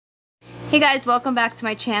Hey guys, welcome back to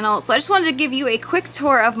my channel. So I just wanted to give you a quick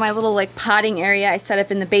tour of my little potting area I set up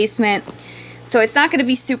in the basement. So it's not going to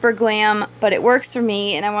be super glam, but it works for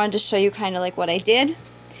me, and I wanted to show you kind of what I did.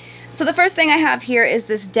 So the first thing I have here is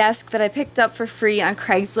this desk that I picked up for free on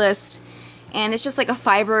Craigslist, and it's just like a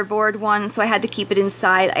fiberboard one, so I had to keep it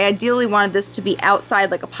inside. I ideally wanted this to be outside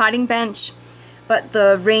like a potting bench, but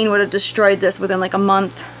the rain would have destroyed this within like a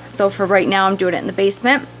month, so for right now I'm doing it in the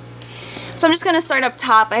basement. So I'm just going to start up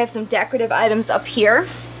top. I have some decorative items up here.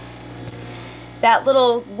 That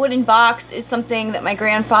little wooden box is something that my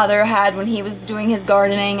grandfather had when he was doing his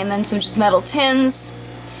gardening, and then some just metal tins.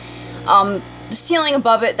 The ceiling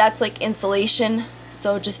above it, that's like insulation,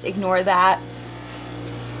 so just ignore that.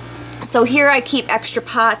 So here I keep extra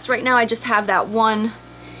pots. Right now I just have that one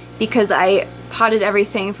because I potted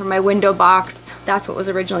everything from my window box. That's what was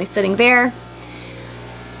originally sitting there.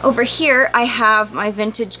 Over here I have my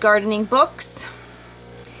vintage gardening books.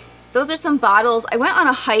 Those are some bottles. I went on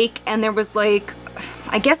a hike and there was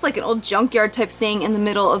I guess an old junkyard type thing in the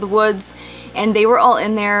middle of the woods, and they were all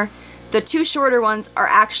in there. The two shorter ones are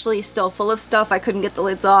actually still full of stuff. I couldn't get the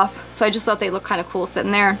lids off, so I just thought they looked kind of cool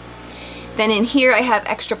sitting there. Then in here I have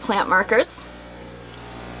extra plant markers.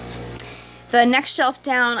 The next shelf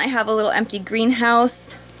down I have a little empty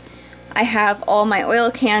greenhouse. I have all my oil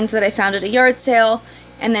cans that I found at a yard sale.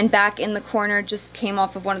 And then back in the corner just came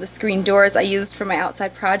off of one of the screen doors I used for my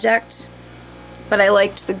outside project. But I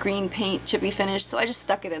liked the green paint chippy finish, so I just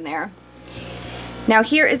stuck it in there. Now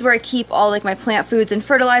here is where I keep all my plant foods and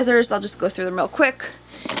fertilizers. I'll just go through them real quick.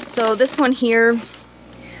 So this one here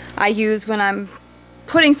I use when I'm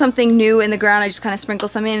putting something new in the ground. I just kind of sprinkle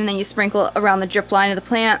some in, and then you sprinkle around the drip line of the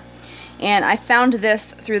plant. And I found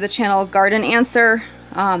this through the channel Garden Answer.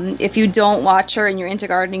 If you don't watch her and you're into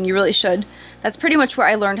gardening, you really should. That's pretty much where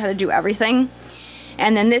I learned how to do everything.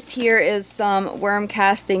 And then this here is some worm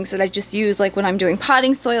castings that I just use when I'm doing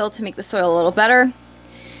potting soil to make the soil a little better.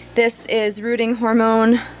 This is rooting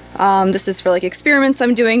hormone. This is for experiments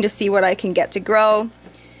I'm doing to see what I can get to grow.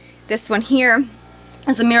 This one here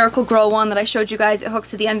is a Miracle Grow one that I showed you guys. It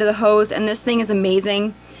hooks to the end of the hose, and this thing is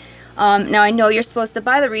amazing. Now I know you're supposed to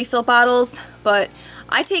buy the refill bottles, but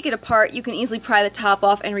I take it apart. You can easily pry the top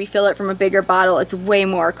off and refill it from a bigger bottle. It's way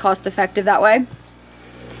more cost effective that way.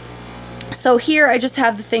 So here I just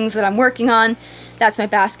have the things that I'm working on. That's my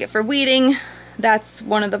basket for weeding. That's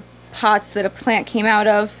one of the pots that a plant came out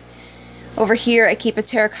of. Over here I keep a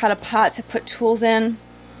terracotta pot to put tools in.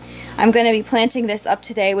 I'm going to be planting this up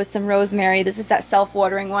today with some rosemary. This is that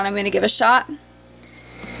self-watering one I'm going to give a shot.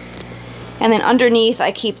 And then underneath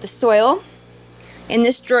I keep the soil. In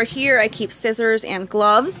this drawer here I keep scissors and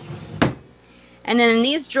gloves. And then in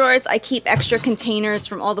these drawers I keep extra containers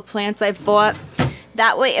from all the plants I've bought.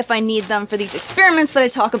 That way if I need them for these experiments that I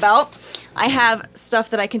talk about, I have stuff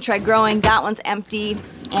that I can try growing. That one's empty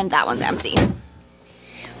and that one's empty.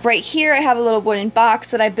 Right here I have a little wooden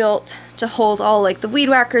box that I built to hold all the weed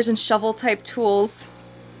whackers and shovel type tools.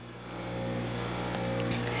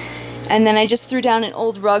 And then I just threw down an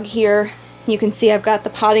old rug here. You can see I've got the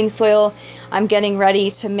potting soil. I'm getting ready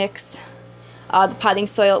to mix the potting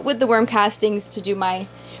soil with the worm castings to do my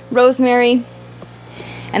rosemary.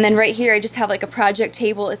 And then right here I just have a project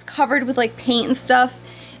table. It's covered with paint and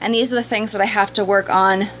stuff, and these are the things that I have to work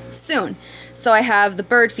on soon. So I have the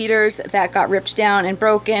bird feeders that got ripped down and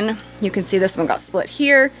broken. You can see this one got split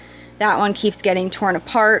here. That one keeps getting torn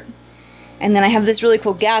apart. And then I have this really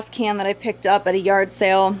cool gas can that I picked up at a yard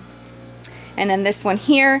sale. And then this one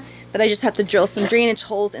here that I just have to drill some drainage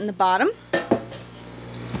holes in the bottom.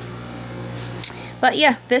 But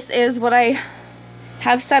yeah, this is what I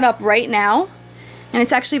have set up right now, and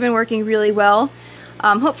it's actually been working really well.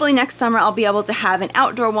 Hopefully next summer I'll be able to have an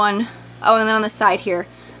outdoor one. Oh, and then on the side here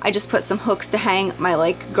I just put some hooks to hang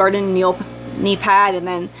my garden knee pad, and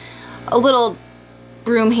then a little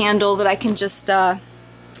broom handle that I can just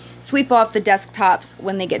sweep off the desktops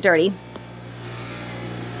when they get dirty.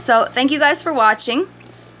 So thank you guys for watching.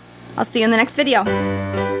 I'll see you in the next video.